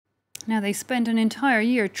Now, they spent an entire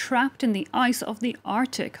year trapped in the ice of the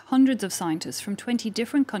Arctic. Hundreds of scientists from 20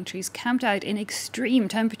 different countries camped out in extreme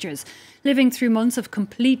temperatures. Living through months of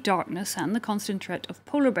complete darkness and the constant threat of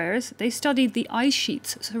polar bears, they studied the ice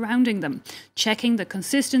sheets surrounding them, checking the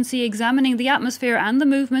consistency, examining the atmosphere and the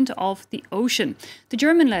movement of the ocean. The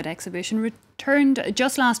German-led exhibition returned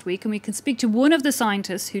just last week, and we can speak to one of the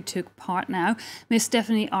scientists who took part now, Miss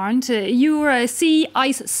Stefanie Arndt. You were a sea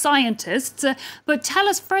ice scientist, but tell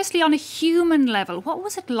us firstly on a human level, what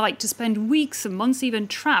was it like to spend weeks and months even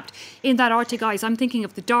trapped in that Arctic ice? I'm thinking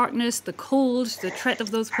of the darkness, the cold, the threat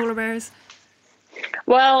of those polar bears.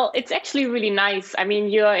 Well, it's actually really nice. I mean,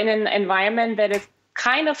 you're in an environment that is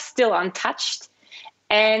kind of still untouched.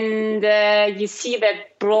 And you see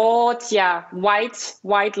that broad,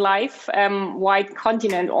 white life, white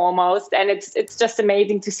continent almost. And it's just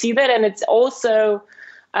amazing to see that. And it's also,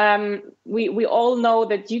 we all know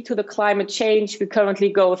that due to the climate change we currently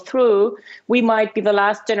go through, we might be the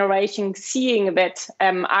last generation seeing that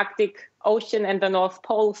Arctic Ocean and the North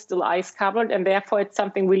Pole still ice covered. And therefore, it's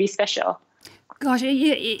something really special. Gosh,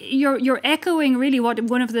 you're echoing really what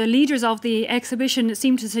one of the leaders of the exhibition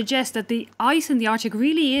seemed to suggest, that the ice in the Arctic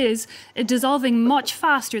really is dissolving much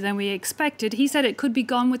faster than we expected. He said it could be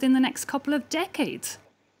gone within the next couple of decades.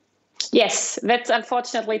 Yes, that's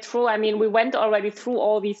unfortunately true. I mean, we went already through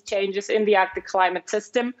all these changes in the Arctic climate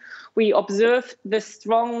system. We observed the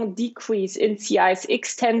strong decrease in sea ice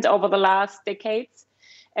extent over the last decades.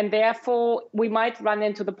 And therefore, we might run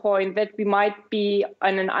into the point that we might be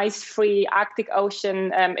in an ice-free Arctic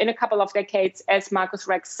Ocean in a couple of decades, as Marcus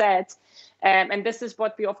Rex said. And this is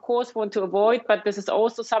what we, of course, want to avoid. But this is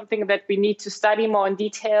also something that we need to study more in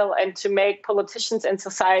detail and to make politicians and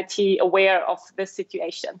society aware of this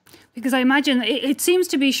situation. Because I imagine it seems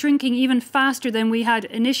to be shrinking even faster than we had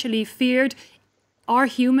initially feared. Are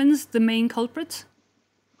humans the main culprits?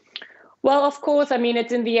 Well, of course, I mean,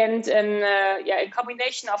 it's in the end a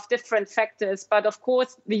combination of different factors. But of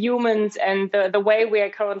course, the humans and the way we are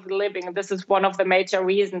currently living, this is one of the major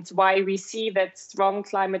reasons why we see that strong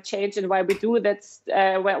climate change and why we do that,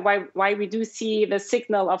 why we do see the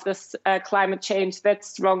signal of this climate change that's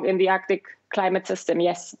strong in the Arctic climate system,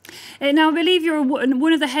 yes. Now, I believe you're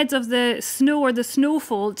one of the heads of the snow or the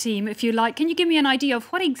snowfall team, if you like. Can you give me an idea of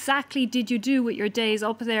what exactly did you do with your days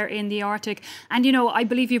up there in the Arctic? And, you know, I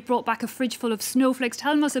believe you've brought back a fridge full of snowflakes.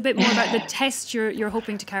 Tell us a bit more about the tests you're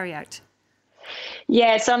hoping to carry out.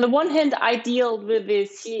 Yes, on the one hand, I deal with the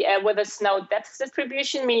snow depth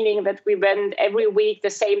distribution, meaning that we went every week the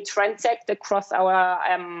same transect across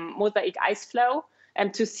our mosaic ice flow,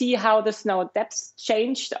 and to see how the snow depths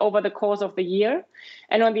changed over the course of the year.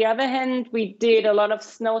 And on the other hand, we did a lot of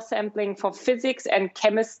snow sampling for physics and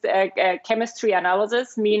chemistry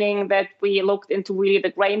analysis, meaning that we looked into really the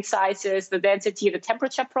grain sizes, the density, the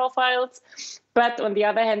temperature profiles. But on the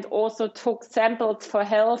other hand, also took samples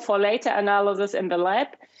for later analysis in the lab.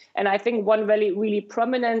 And I think one really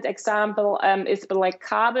prominent example is black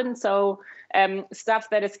carbon. So stuff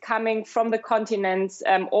that is coming from the continents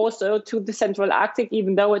also to the Central Arctic,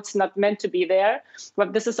 even though it's not meant to be there.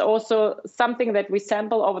 But this is also something that we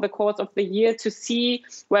sample over the course of the year to see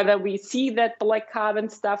whether we see that black carbon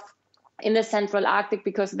stuff in the Central Arctic,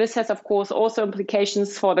 because this has, of course, also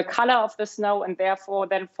implications for the color of the snow and therefore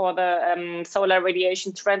then for the solar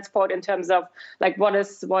radiation transport in terms of like what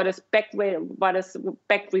is back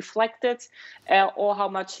reflected or how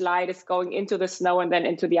much light is going into the snow and then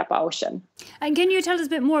into the upper ocean. And can you tell us a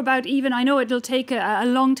bit more about, even, I know it'll take a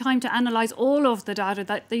long time to analyze all of the data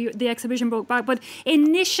that the exhibition brought back, but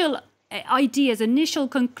initial ideas, initial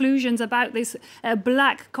conclusions about this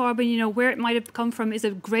black carbon, you know, where it might have come from, is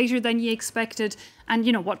it greater than you expected, and,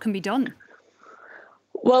 you know, what can be done?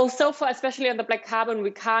 Well, so far, especially on the black carbon,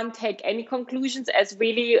 we can't take any conclusions, as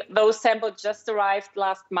really those samples just arrived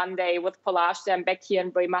last Monday with Polarstern back here in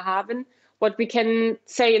Bremerhaven. What we can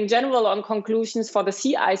say in general on conclusions for the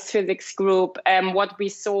sea ice physics group, what we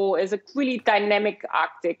saw is a really dynamic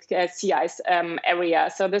Arctic sea ice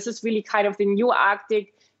area. So this is really kind of the new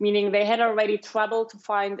Arctic, meaning they had already trouble to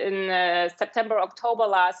find in September, October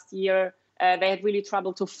last year. They had really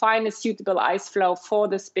trouble to find a suitable ice flow for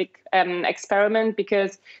this big experiment,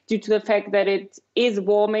 because due to the fact that it is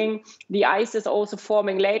warming, the ice is also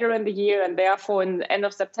forming later in the year. And therefore, in the end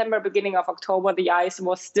of September, beginning of October, the ice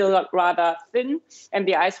was still rather thin and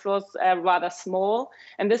the ice flows rather small.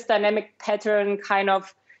 And this dynamic pattern kind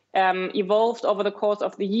of evolved over the course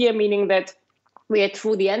of the year, meaning that we had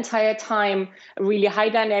through the entire time really high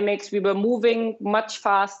dynamics. We were moving much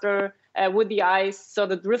faster with the ice. So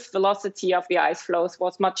the drift velocity of the ice flows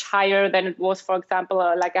was much higher than it was, for example,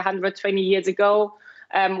 like 120 years ago.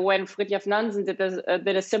 when Fridtjof Nansen did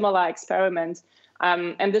a similar experiment.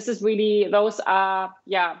 And this is really, those are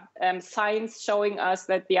signs showing us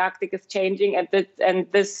that the Arctic is changing, and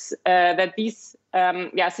that these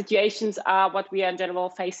situations are what we are in general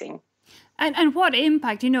facing. And what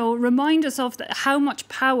impact, remind us of how much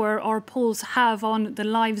power our poles have on the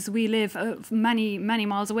lives we live many, many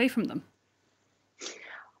miles away from them.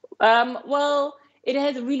 Well, it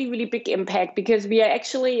has a really, really big impact, because we are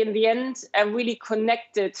actually, in the end, really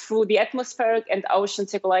connected through the atmospheric and ocean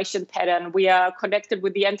circulation pattern. We are connected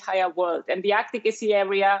with the entire world. And the Arctic is the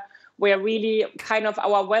area where really kind of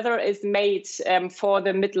our weather is made for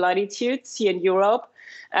the mid-latitudes here in Europe.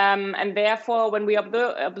 And therefore, when we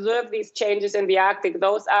observe these changes in the Arctic,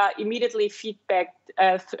 those are immediately feedback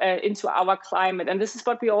into our climate. And this is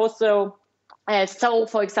what we also saw,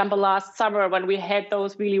 for example, last summer, when we had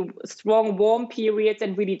those really strong warm periods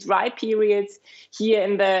and really dry periods here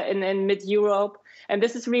in mid-Europe. And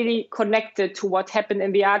this is really connected to what happened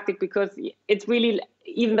in the Arctic, because it's really,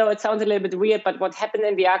 even though it sounds a little bit weird, but what happened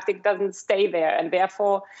in the Arctic doesn't stay there. And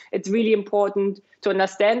therefore, it's really important to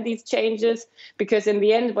understand these changes, because in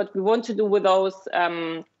the end, what we want to do with those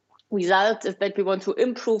results is that we want to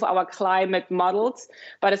improve our climate models.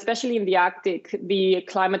 But especially in the Arctic, the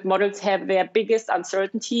climate models have their biggest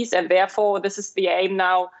uncertainties. And therefore, this is the aim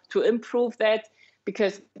now, to improve that,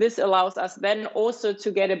 because this allows us then also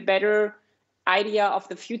to get a better idea of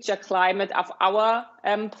the future climate of our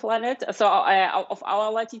planet, so of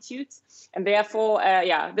our latitudes. And therefore,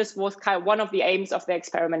 this was kind of one of the aims of the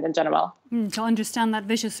experiment in general. To understand that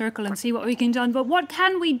vicious circle and see what we can do. But what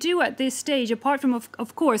can we do at this stage, apart from,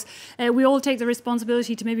 of course, we all take the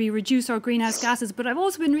responsibility to maybe reduce our greenhouse gases. But I've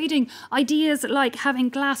also been reading ideas like having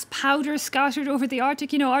glass powder scattered over the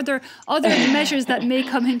Arctic. Are there other measures that may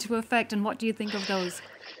come into effect, and what do you think of those?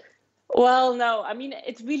 Well, no, I mean,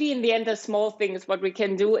 it's really in the end, the small things what we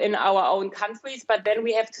can do in our own countries. But then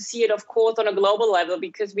we have to see it, of course, on a global level,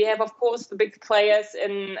 because we have, of course, the big players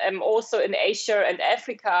also in Asia and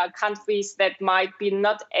Africa, countries that might be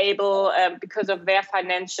not able, because of their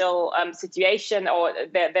financial situation or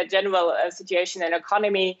their general situation and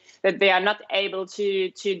economy, that they are not able to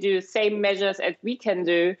do the same measures as we can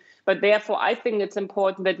do. But therefore, I think it's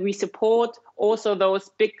important that we support also those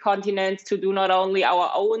big continents to do not only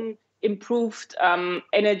our own improved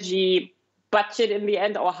energy budget in the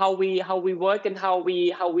end, or how we work and how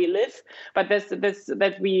we live, but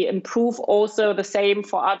that we improve also the same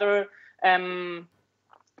for other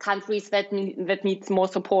countries that needs more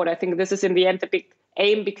support. I think this is in the end a big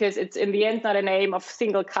aim, because it's in the end not an aim of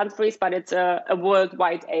single countries, but it's a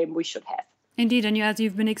worldwide aim we should have. Indeed, and as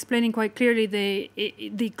you've been explaining quite clearly,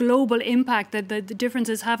 the global impact that the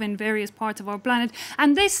differences have in various parts of our planet.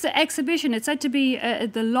 And this exhibition, it's said to be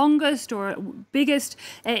the longest or biggest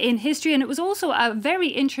in history, and it was also a very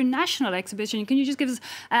international exhibition. Can you just give us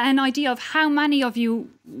an idea of how many of you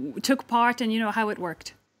took part, and how it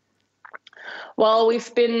worked? Well,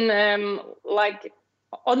 we've been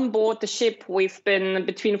on board the ship, we've been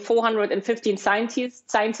between 400 and 15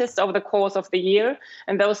 scientists over the course of the year.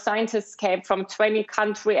 And those scientists came from 20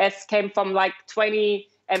 countries, came from 20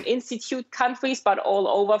 institute countries, but all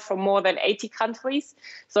over from more than 80 countries.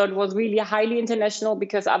 So it was really highly international,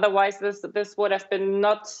 because otherwise this would have been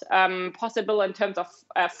not possible in terms of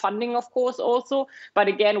funding, of course, also. But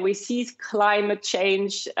again, we see climate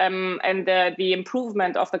change and the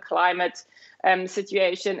improvement of the climate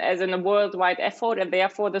situation as in a worldwide effort, and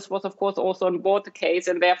therefore this was, of course, also on board the case,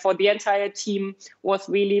 and therefore the entire team was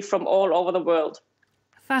really from all over the world.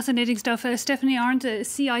 Fascinating stuff. Stefanie Arndt,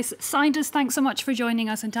 sea ice scientist, thanks so much for joining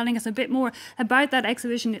us and telling us a bit more about that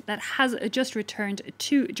exhibition that has just returned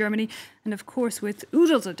to Germany, and of course with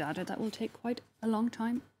oodles of data that will take quite a long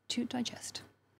time to digest.